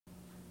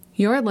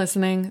You're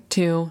listening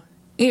to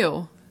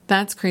Ew,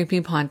 That's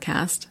Creepy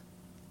podcast.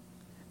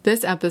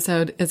 This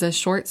episode is a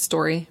short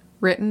story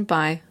written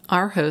by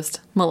our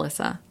host,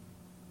 Melissa.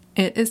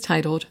 It is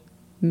titled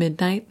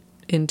Midnight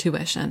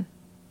Intuition.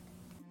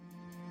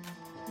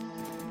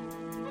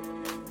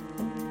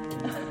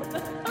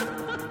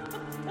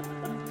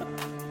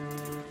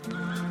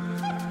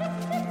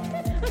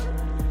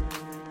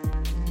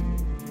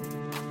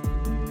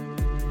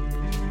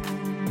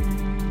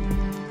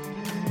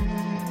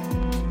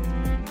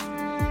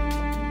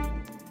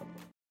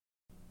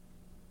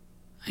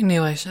 I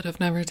knew I should have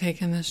never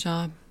taken this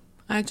job.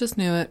 I just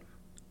knew it,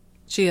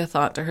 Gia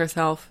thought to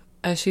herself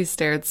as she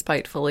stared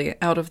spitefully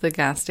out of the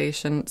gas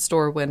station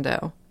store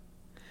window.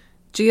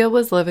 Gia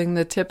was living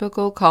the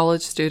typical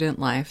college student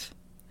life,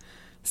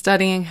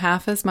 studying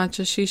half as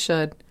much as she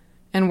should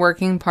and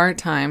working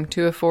part-time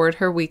to afford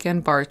her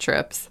weekend bar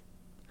trips.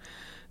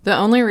 The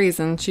only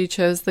reason she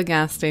chose the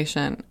gas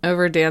station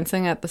over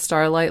dancing at the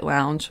Starlight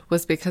Lounge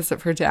was because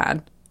of her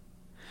dad.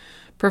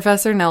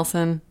 Professor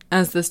Nelson,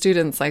 as the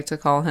students like to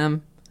call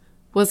him,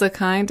 was a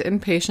kind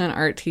and patient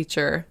art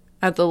teacher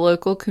at the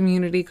local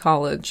community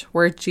college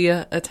where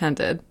Gia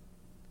attended.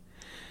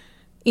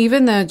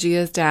 Even though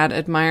Gia's dad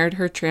admired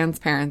her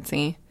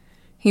transparency,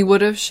 he would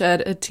have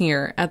shed a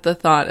tear at the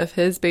thought of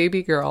his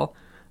baby girl,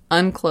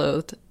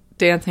 unclothed,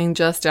 dancing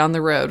just down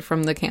the road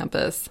from the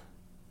campus.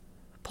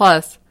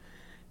 Plus,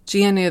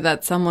 Gia knew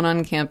that someone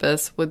on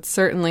campus would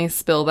certainly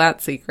spill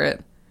that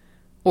secret,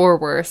 or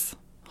worse,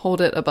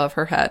 hold it above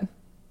her head.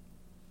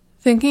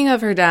 Thinking of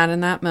her dad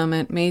in that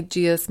moment made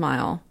Gia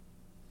smile.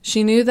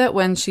 She knew that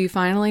when she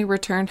finally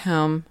returned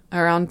home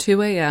around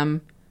 2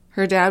 a.m.,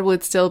 her dad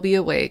would still be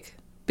awake,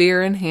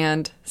 beer in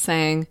hand,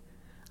 saying,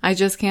 "I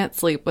just can't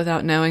sleep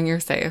without knowing you're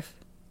safe."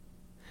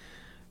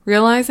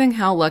 Realizing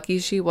how lucky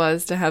she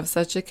was to have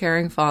such a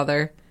caring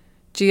father,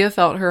 Gia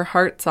felt her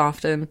heart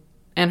soften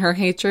and her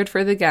hatred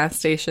for the gas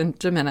station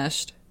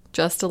diminished,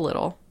 just a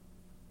little.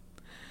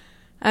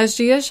 As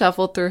Gia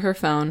shuffled through her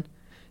phone,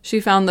 she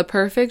found the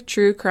perfect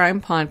true crime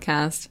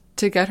podcast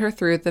to get her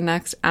through the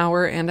next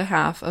hour and a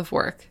half of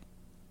work.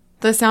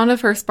 The sound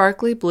of her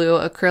sparkly blue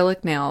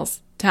acrylic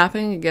nails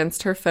tapping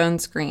against her phone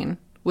screen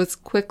was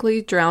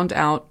quickly drowned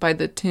out by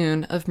the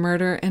tune of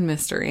Murder and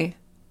Mystery.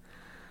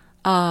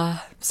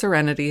 Ah,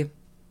 serenity.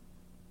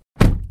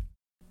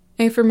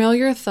 A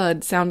familiar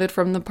thud sounded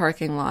from the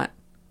parking lot,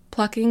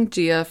 plucking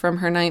Gia from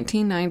her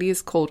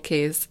 1990s cold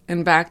case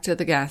and back to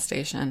the gas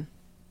station.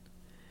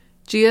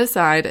 Gia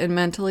sighed and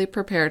mentally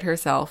prepared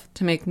herself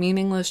to make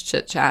meaningless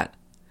chit-chat,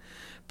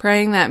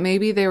 praying that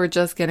maybe they were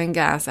just getting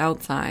gas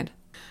outside.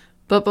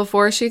 But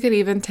before she could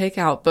even take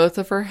out both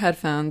of her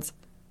headphones,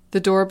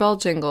 the doorbell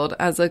jingled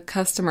as a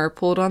customer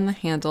pulled on the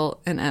handle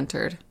and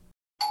entered.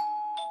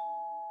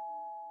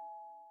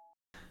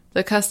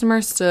 The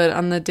customer stood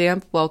on the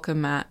damp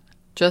welcome mat,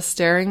 just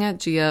staring at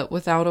Gia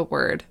without a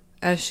word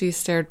as she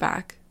stared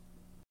back.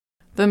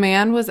 The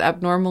man was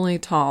abnormally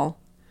tall,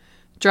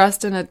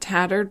 dressed in a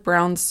tattered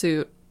brown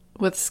suit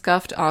with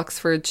scuffed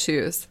Oxford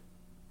shoes.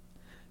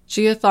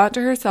 Gia thought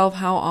to herself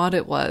how odd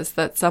it was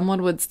that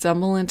someone would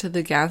stumble into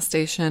the gas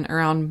station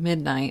around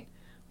midnight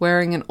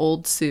wearing an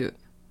old suit.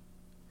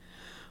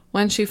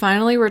 When she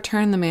finally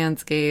returned the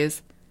man's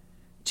gaze,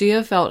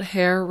 Gia felt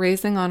hair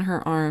raising on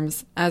her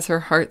arms as her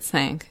heart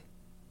sank.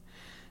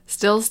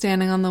 Still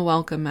standing on the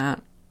welcome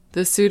mat,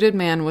 the suited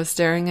man was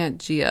staring at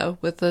Gia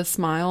with a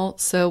smile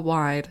so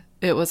wide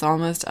it was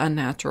almost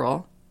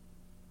unnatural.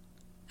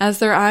 As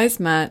their eyes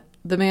met,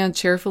 the man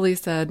cheerfully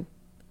said,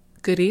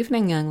 "Good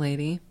evening, young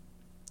lady,"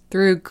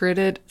 through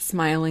gritted,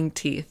 smiling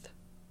teeth.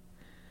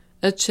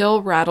 A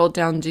chill rattled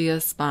down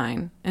Gia's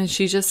spine, and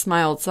she just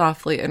smiled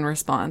softly in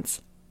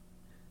response.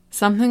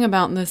 Something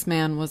about this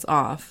man was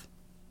off.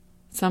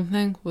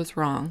 Something was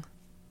wrong.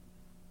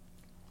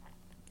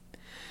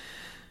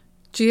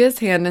 Gia's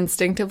hand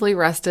instinctively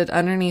rested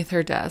underneath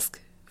her desk,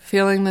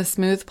 feeling the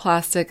smooth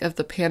plastic of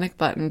the panic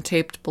button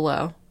taped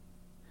below.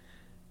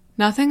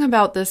 Nothing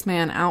about this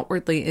man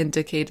outwardly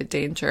indicated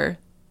danger.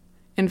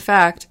 In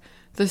fact,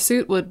 the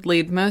suit would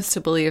lead most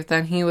to believe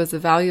that he was a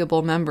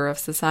valuable member of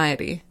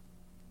society.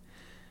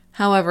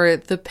 However,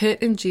 the pit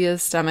in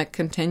Gia's stomach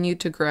continued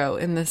to grow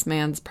in this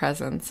man's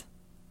presence.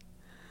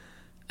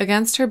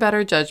 Against her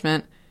better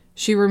judgment,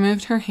 she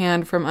removed her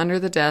hand from under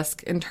the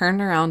desk and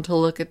turned around to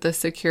look at the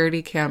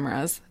security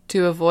cameras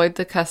to avoid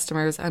the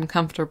customer's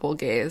uncomfortable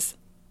gaze.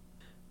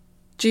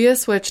 Gia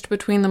switched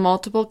between the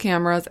multiple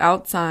cameras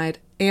outside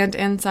and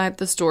inside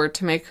the store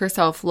to make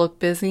herself look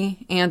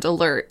busy and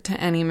alert to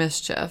any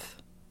mischief.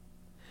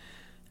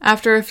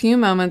 After a few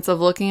moments of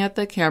looking at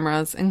the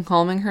cameras and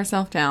calming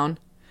herself down,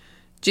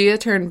 Gia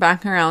turned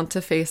back around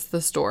to face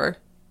the store.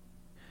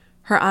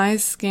 Her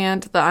eyes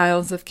scanned the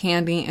aisles of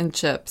candy and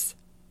chips,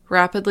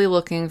 rapidly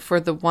looking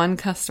for the one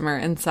customer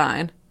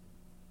inside.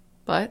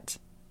 But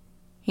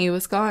he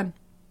was gone.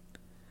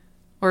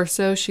 Or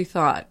so she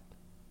thought.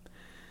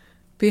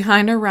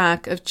 Behind a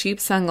rack of cheap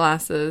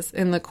sunglasses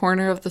in the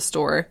corner of the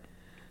store,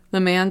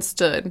 the man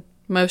stood,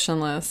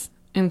 motionless,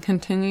 and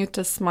continued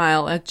to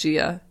smile at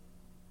Gia.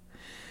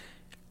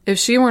 If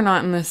she were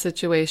not in this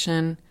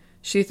situation,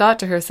 she thought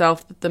to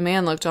herself that the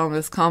man looked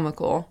almost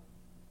comical.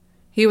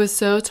 He was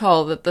so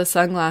tall that the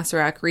sunglass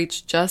rack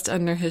reached just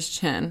under his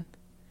chin.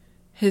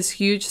 His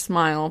huge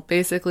smile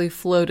basically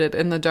floated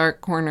in the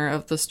dark corner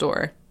of the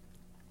store.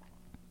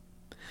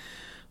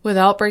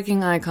 Without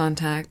breaking eye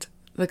contact,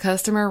 the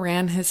customer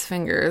ran his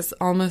fingers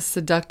almost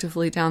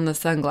seductively down the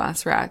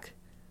sunglass rack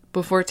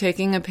before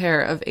taking a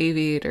pair of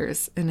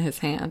aviators in his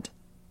hand.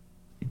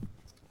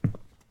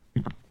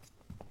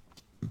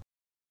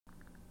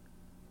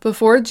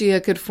 Before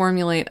Gia could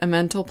formulate a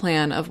mental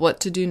plan of what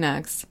to do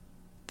next,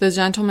 the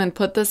gentleman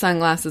put the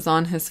sunglasses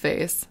on his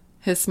face,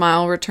 his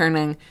smile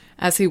returning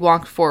as he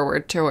walked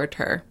forward toward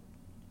her.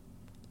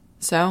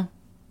 "So,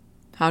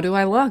 how do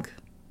I look?"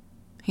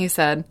 he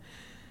said,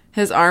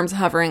 his arms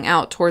hovering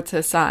out towards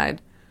his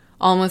side,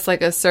 almost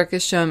like a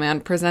circus showman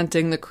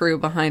presenting the crew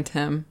behind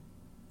him.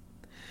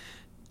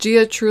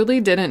 Gia truly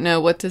didn't know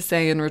what to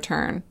say in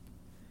return.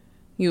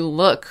 "You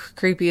look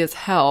creepy as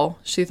hell,"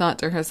 she thought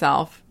to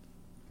herself.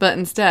 But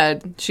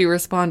instead, she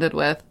responded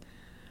with,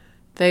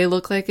 "They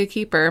look like a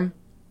keeper.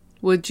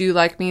 Would you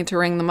like me to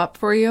ring them up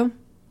for you?"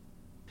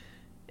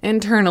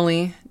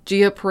 Internally,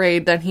 Gia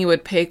prayed that he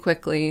would pay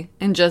quickly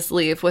and just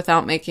leave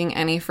without making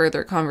any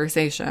further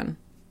conversation.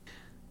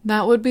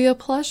 "That would be a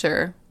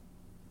pleasure,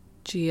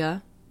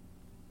 Gia,"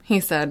 he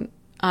said,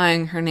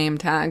 eyeing her name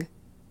tag.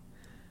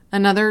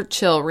 Another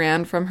chill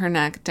ran from her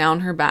neck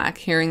down her back,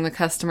 hearing the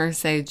customer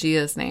say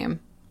Gia's name.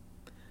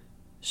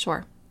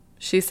 "Sure,"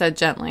 she said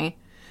gently,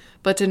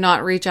 but did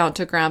not reach out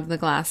to grab the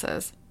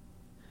glasses.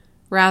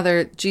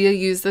 Rather, Gia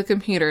used the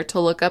computer to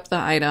look up the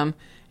item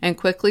and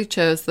quickly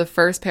chose the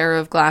first pair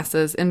of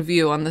glasses in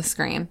view on the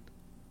screen.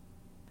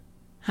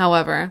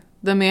 However,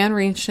 the man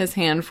reached his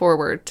hand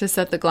forward to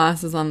set the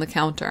glasses on the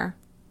counter.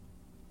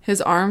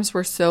 His arms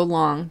were so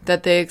long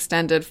that they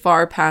extended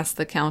far past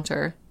the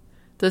counter,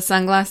 the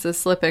sunglasses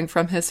slipping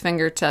from his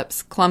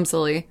fingertips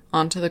clumsily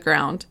onto the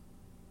ground.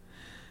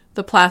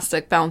 The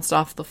plastic bounced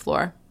off the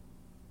floor.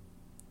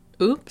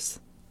 "Oops,"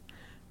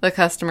 the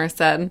customer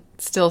said,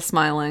 still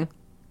smiling.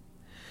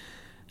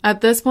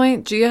 At this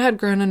point, Gia had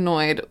grown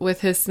annoyed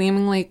with his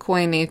seemingly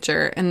coy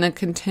nature and the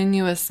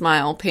continuous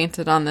smile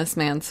painted on this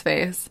man's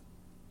face.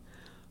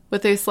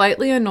 With a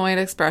slightly annoyed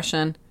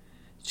expression,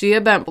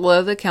 Gia bent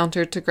below the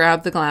counter to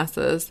grab the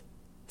glasses,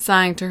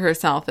 sighing to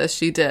herself as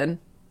she did.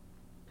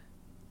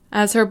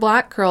 As her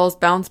black curls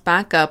bounced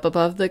back up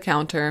above the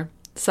counter,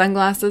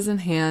 sunglasses in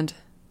hand,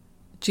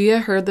 Gia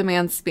heard the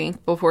man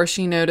speak before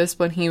she noticed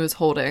what he was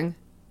holding.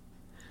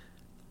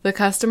 The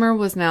customer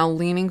was now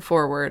leaning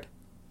forward,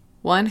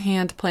 one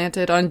hand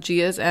planted on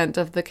Gia's end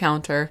of the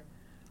counter,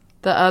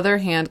 the other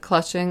hand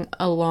clutching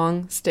a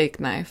long steak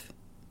knife.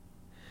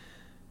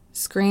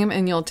 "Scream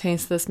and you'll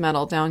taste this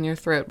metal down your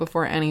throat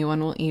before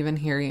anyone will even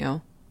hear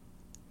you."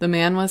 The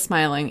man was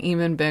smiling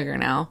even bigger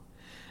now,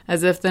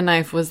 as if the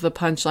knife was the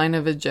punchline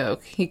of a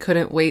joke he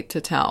couldn't wait to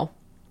tell.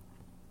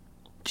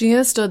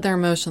 Gia stood there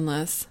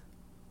motionless.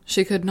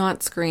 She could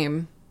not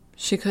scream.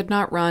 She could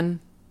not run.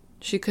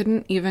 She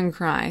couldn't even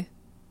cry.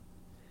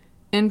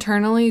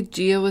 Internally,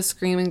 Gia was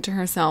screaming to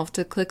herself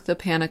to click the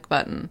panic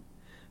button,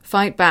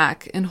 fight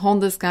back, and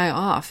hold this guy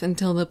off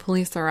until the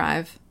police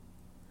arrive.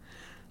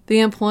 The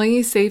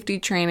employee safety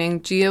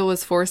training Gia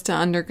was forced to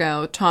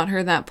undergo taught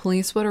her that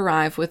police would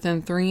arrive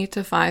within 3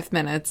 to 5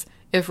 minutes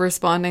if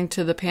responding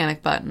to the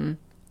panic button.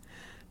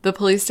 The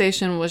police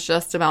station was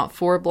just about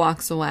 4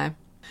 blocks away.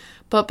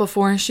 But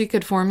before she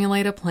could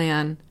formulate a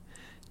plan,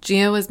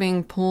 Gia was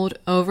being pulled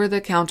over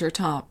the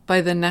countertop by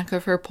the neck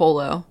of her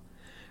polo,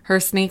 her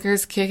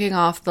sneakers kicking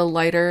off the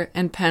lighter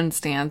and pen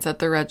stands at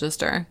the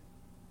register.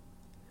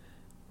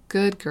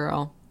 "Good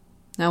girl.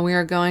 Now we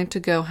are going to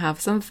go have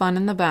some fun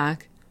in the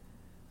back.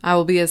 I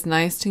will be as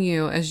nice to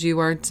you as you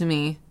are to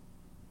me."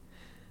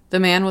 The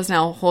man was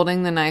now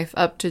holding the knife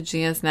up to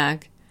Gia's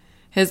neck,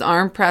 his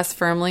arm pressed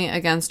firmly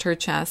against her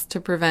chest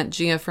to prevent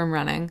Gia from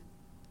running.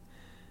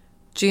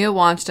 Gia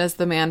watched as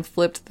the man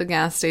flipped the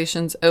gas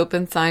station's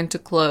open sign to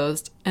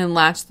closed and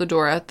latched the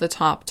door at the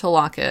top to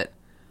lock it,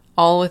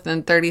 all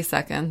within 30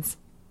 seconds.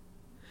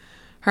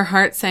 Her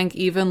heart sank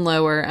even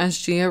lower as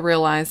Gia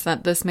realized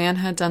that this man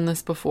had done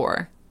this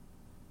before.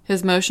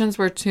 His motions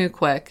were too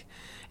quick,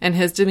 and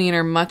his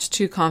demeanor much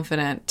too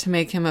confident to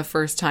make him a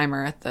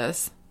first-timer at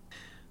this.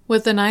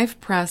 With the knife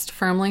pressed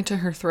firmly to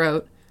her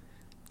throat,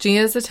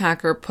 Gia's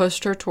attacker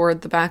pushed her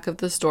toward the back of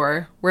the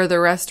store, where the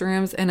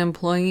restrooms and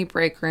employee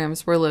break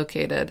rooms were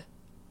located.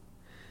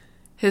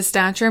 His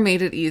stature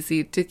made it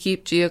easy to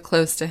keep Gia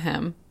close to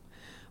him,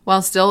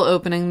 while still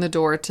opening the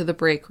door to the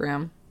break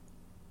room.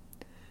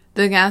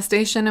 The gas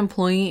station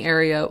employee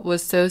area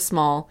was so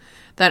small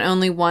that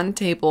only one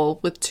table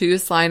with 2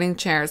 sliding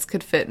chairs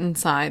could fit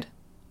inside,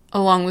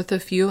 along with a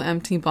few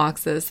empty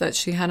boxes that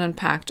she had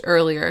unpacked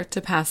earlier to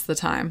pass the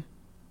time.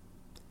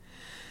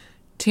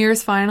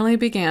 Tears finally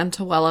began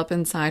to well up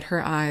inside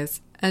her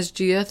eyes as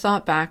Gia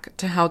thought back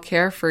to how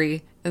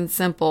carefree and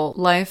simple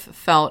life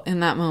felt in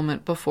that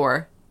moment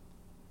before.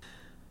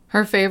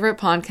 Her favorite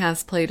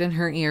podcast played in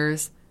her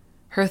ears,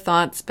 her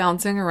thoughts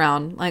bouncing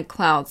around like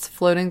clouds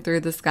floating through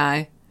the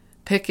sky,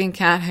 picking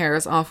cat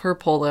hairs off her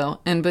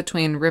polo in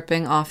between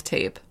ripping off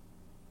tape.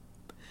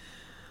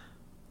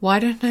 Why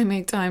didn't I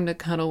make time to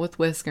cuddle with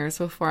Whiskers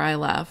before I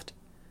left?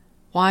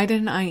 Why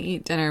didn't I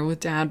eat dinner with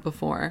Dad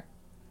before?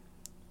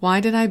 Why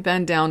did I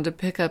bend down to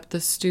pick up the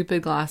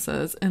stupid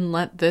glasses and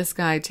let this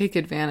guy take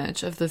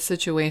advantage of the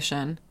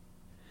situation?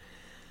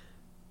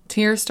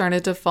 Tears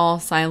started to fall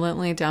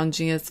silently down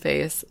Gia's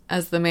face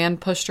as the man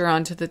pushed her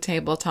onto the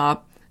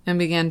tabletop and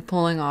began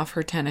pulling off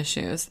her tennis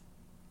shoes.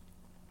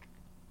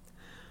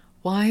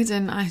 Why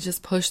didn't I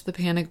just push the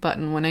panic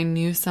button when I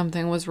knew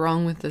something was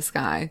wrong with this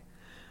guy?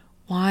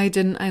 Why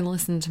didn't I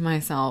listen to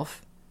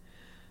myself?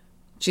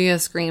 Gia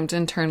screamed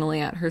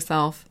internally at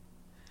herself.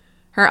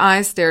 Her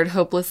eyes stared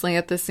hopelessly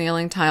at the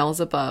ceiling tiles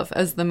above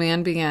as the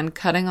man began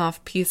cutting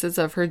off pieces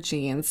of her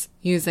jeans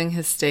using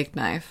his steak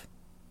knife.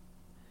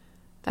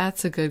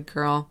 That's a good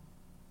girl,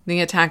 the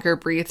attacker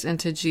breathed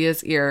into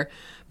Gia's ear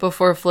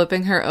before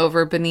flipping her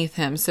over beneath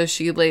him so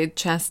she laid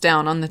chest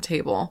down on the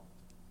table.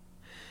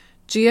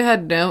 Gia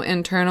had no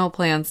internal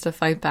plans to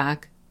fight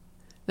back.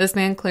 This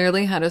man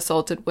clearly had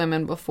assaulted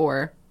women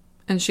before,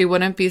 and she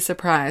wouldn't be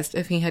surprised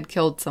if he had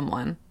killed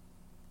someone.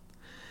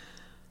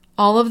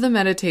 All of the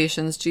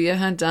meditations Gia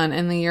had done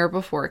in the year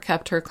before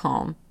kept her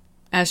calm,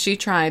 as she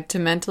tried to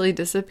mentally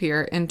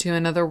disappear into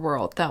another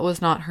world that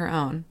was not her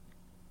own.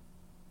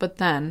 But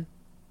then,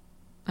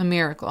 a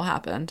miracle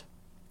happened.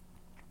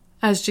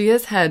 As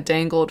Gia's head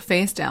dangled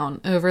face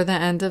down over the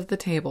end of the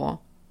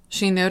table,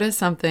 she noticed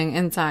something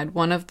inside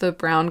one of the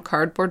brown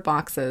cardboard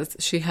boxes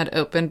she had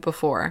opened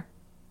before.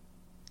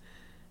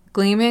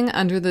 Gleaming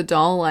under the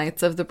dull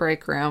lights of the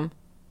break room,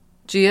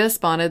 Gia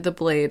spotted the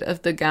blade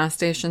of the gas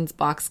station's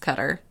box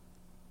cutter.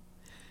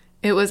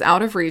 It was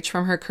out of reach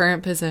from her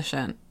current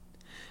position,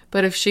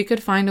 but if she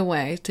could find a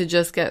way to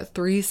just get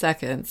 3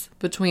 seconds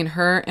between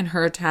her and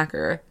her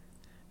attacker,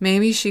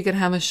 maybe she could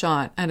have a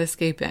shot at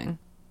escaping.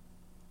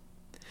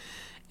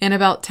 In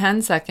about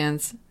 10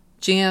 seconds,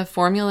 Gia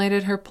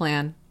formulated her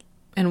plan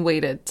and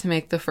waited to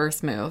make the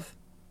first move.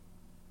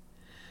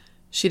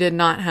 She did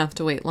not have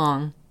to wait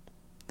long.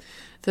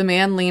 The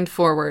man leaned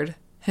forward,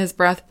 his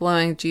breath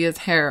blowing Gia's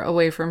hair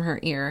away from her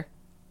ear.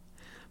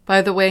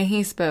 By the way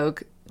he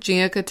spoke,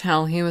 Gia could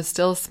tell he was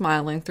still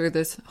smiling through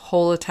this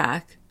whole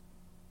attack.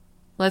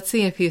 Let's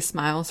see if he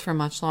smiles for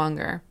much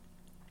longer.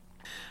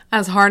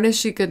 As hard as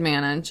she could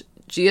manage,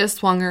 Gia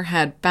swung her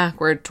head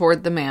backward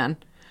toward the man,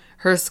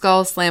 her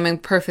skull slamming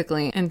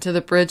perfectly into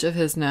the bridge of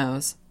his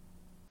nose.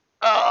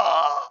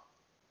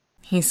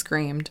 He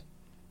screamed.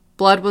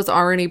 Blood was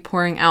already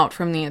pouring out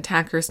from the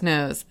attacker's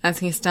nose as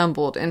he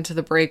stumbled into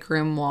the break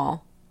room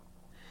wall.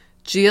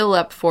 Gia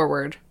leapt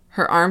forward,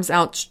 her arms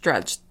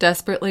outstretched,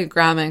 desperately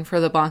grabbing for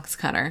the box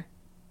cutter.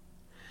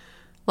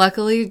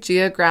 Luckily,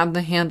 Gia grabbed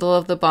the handle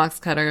of the box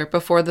cutter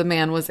before the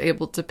man was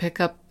able to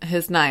pick up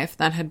his knife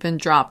that had been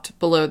dropped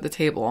below the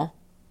table.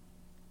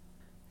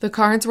 The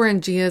cards were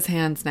in Gia's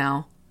hands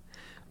now,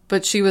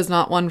 but she was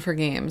not one for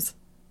games.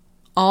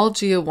 All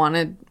Gia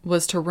wanted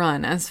was to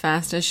run as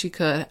fast as she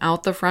could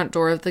out the front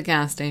door of the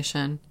gas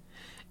station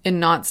and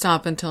not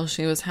stop until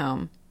she was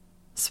home,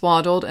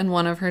 swaddled in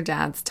one of her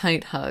dad's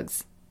tight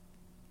hugs.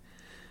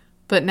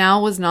 But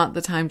now was not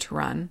the time to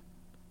run.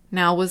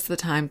 Now was the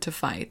time to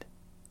fight.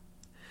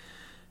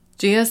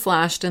 Gia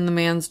slashed in the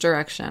man's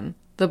direction,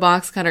 the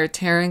box cutter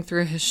tearing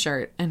through his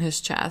shirt and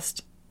his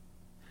chest.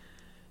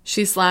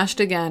 She slashed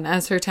again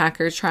as her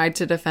attacker tried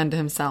to defend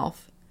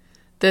himself,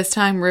 this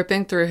time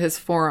ripping through his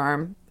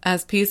forearm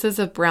as pieces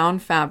of brown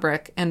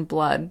fabric and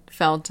blood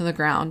fell to the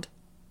ground.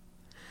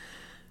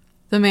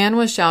 The man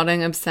was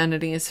shouting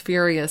obscenities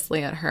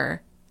furiously at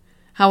her.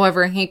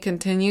 However, he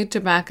continued to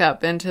back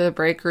up into the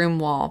break room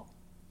wall,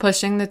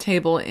 pushing the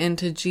table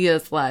into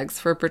Gia's legs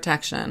for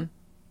protection.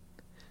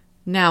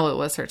 Now it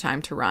was her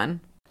time to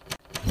run.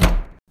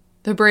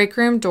 The break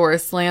room door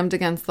slammed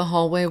against the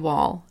hallway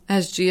wall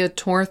as Gia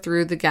tore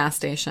through the gas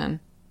station,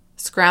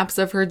 scraps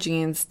of her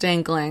jeans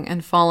dangling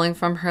and falling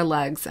from her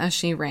legs as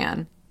she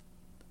ran.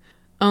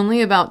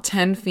 Only about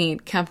 10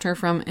 feet kept her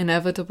from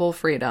inevitable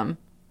freedom.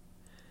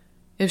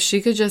 If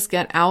she could just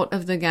get out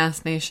of the gas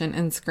station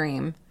and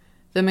scream,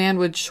 the man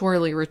would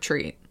surely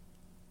retreat.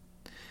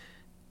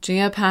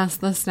 Gia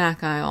passed the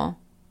snack aisle,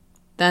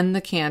 then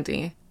the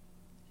candy,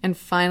 and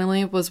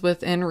finally was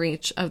within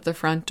reach of the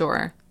front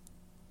door.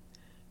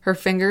 Her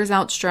fingers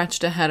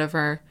outstretched ahead of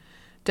her,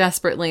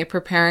 desperately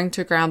preparing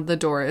to grab the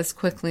door as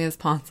quickly as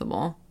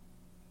possible.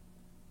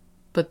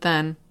 But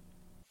then,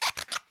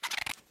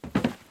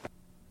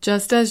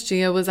 just as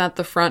Gia was at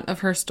the front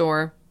of her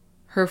store,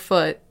 her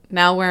foot,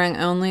 now wearing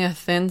only a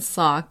thin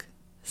sock,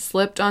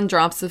 slipped on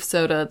drops of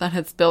soda that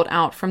had spilled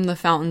out from the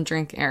fountain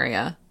drink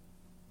area.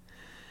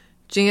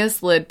 Gia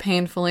slid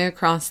painfully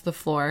across the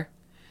floor,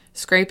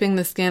 scraping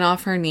the skin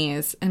off her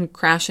knees and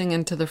crashing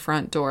into the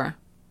front door.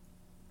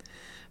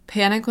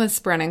 Panic was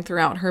spreading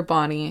throughout her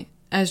body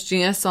as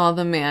Gia saw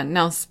the man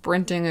now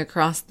sprinting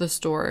across the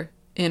store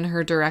in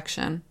her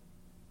direction.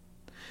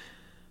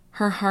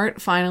 Her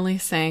heart finally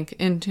sank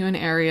into an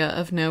area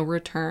of no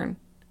return.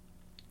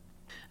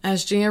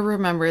 as Gia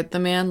remembered the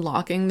man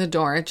locking the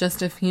door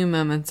just a few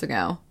moments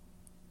ago.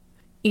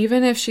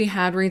 Even if she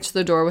had reached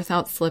the door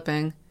without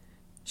slipping,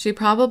 she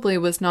probably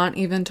was not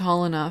even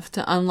tall enough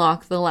to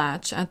unlock the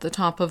latch at the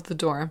top of the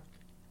door.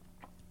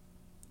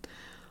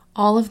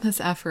 All of this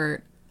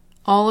effort,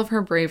 all of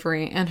her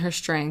bravery and her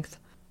strength,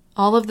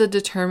 all of the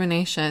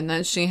determination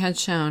that she had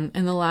shown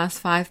in the last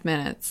 5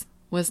 minutes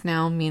was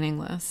now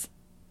meaningless.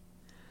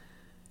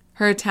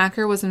 Her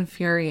attacker was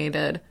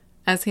infuriated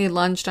as he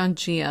lunged on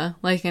Gia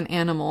like an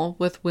animal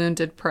with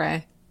wounded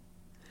prey.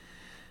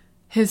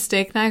 His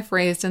steak knife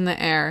raised in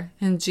the air,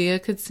 and Gia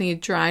could see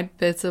dried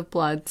bits of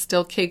blood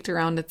still caked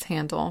around its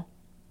handle.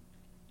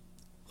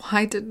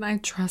 Why didn't I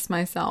trust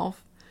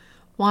myself?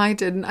 Why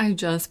didn't I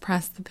just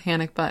press the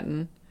panic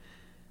button?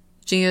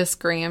 Gia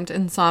screamed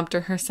and sobbed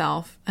to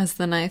herself as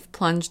the knife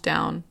plunged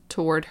down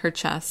toward her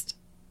chest.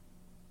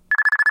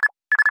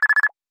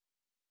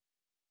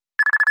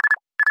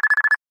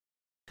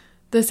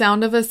 The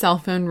sound of a cell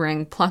phone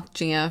ring plucked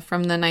Gia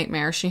from the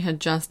nightmare she had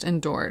just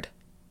endured.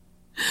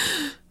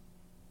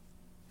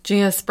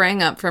 Gia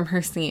sprang up from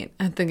her seat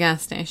at the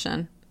gas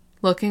station,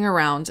 looking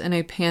around in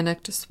a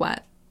panicked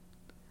sweat.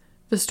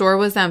 The store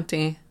was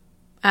empty,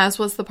 as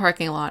was the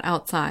parking lot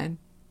outside.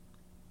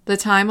 The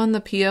time on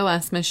the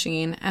POS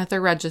machine at the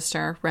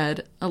register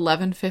read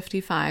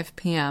 11:55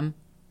 p.m.,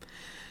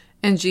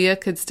 and Gia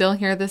could still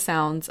hear the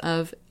sounds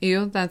of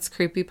Ew, That's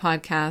Creepy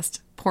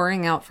podcast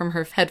pouring out from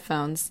her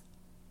headphones.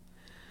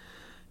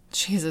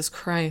 Jesus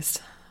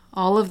Christ,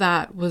 all of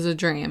that was a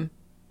dream,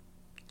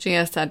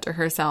 Gia said to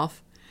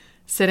herself,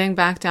 sitting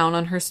back down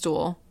on her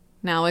stool,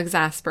 now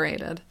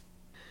exasperated.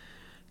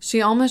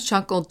 She almost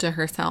chuckled to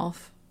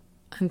herself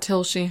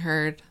until she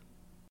heard,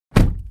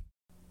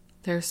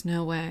 "There's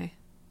no way.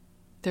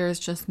 There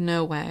is just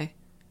no way."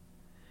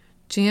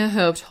 Gia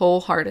hoped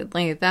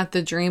wholeheartedly that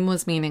the dream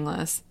was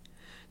meaningless,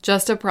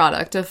 just a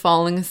product of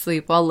falling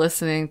asleep while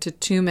listening to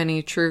too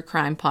many true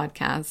crime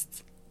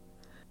podcasts.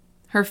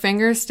 Her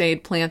fingers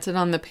stayed planted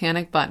on the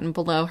panic button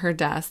below her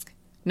desk,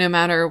 no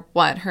matter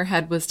what her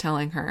head was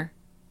telling her.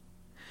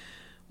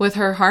 With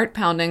her heart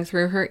pounding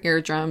through her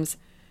eardrums,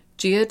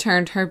 Gia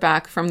turned her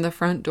back from the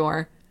front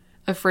door,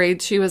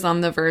 afraid she was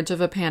on the verge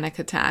of a panic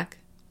attack.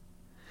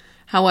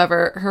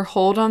 However, her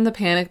hold on the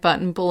panic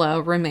button below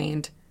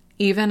remained,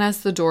 even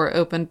as the door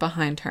opened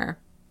behind her.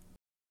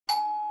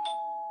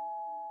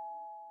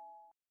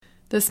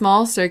 The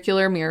small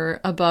circular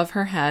mirror above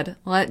her head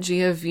let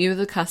Gia view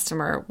the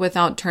customer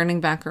without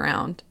turning back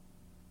around.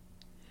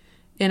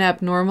 An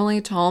abnormally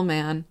tall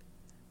man,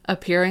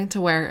 appearing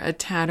to wear a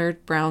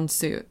tattered brown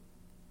suit.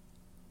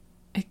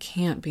 It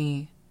can't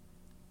be.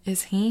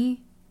 Is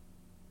he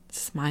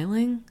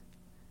smiling?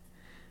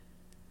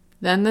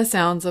 Then the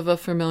sounds of a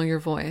familiar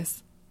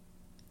voice.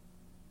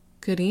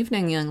 "Good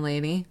evening, young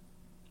lady."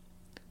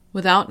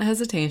 Without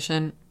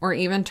hesitation or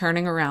even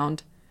turning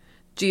around,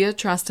 Gia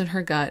trusted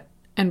her gut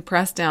and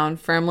pressed down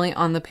firmly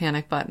on the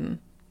panic button.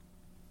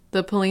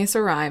 The police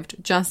arrived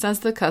just as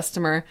the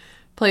customer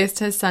placed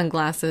his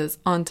sunglasses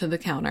onto the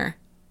counter,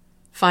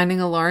 finding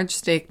a large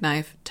steak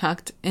knife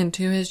tucked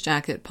into his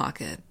jacket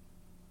pocket.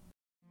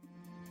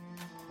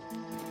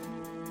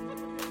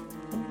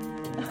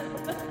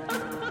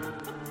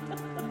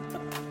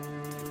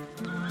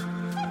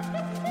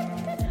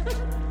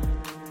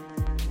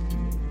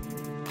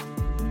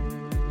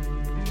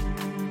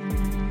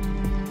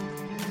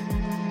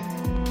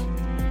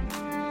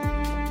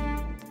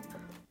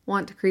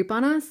 Want to creep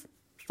on us?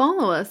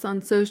 Follow us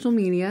on social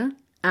media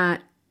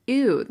at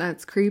Ew,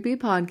 That's Creepy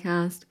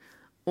Podcast,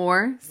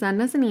 or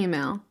send us an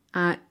email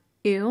at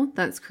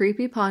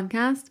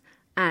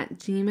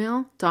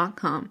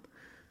ewthat'screepypodcast@gmail.com.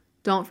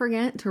 Don't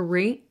forget to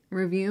rate,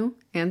 review,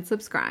 and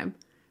subscribe.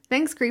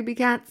 Thanks, creepy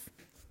cats!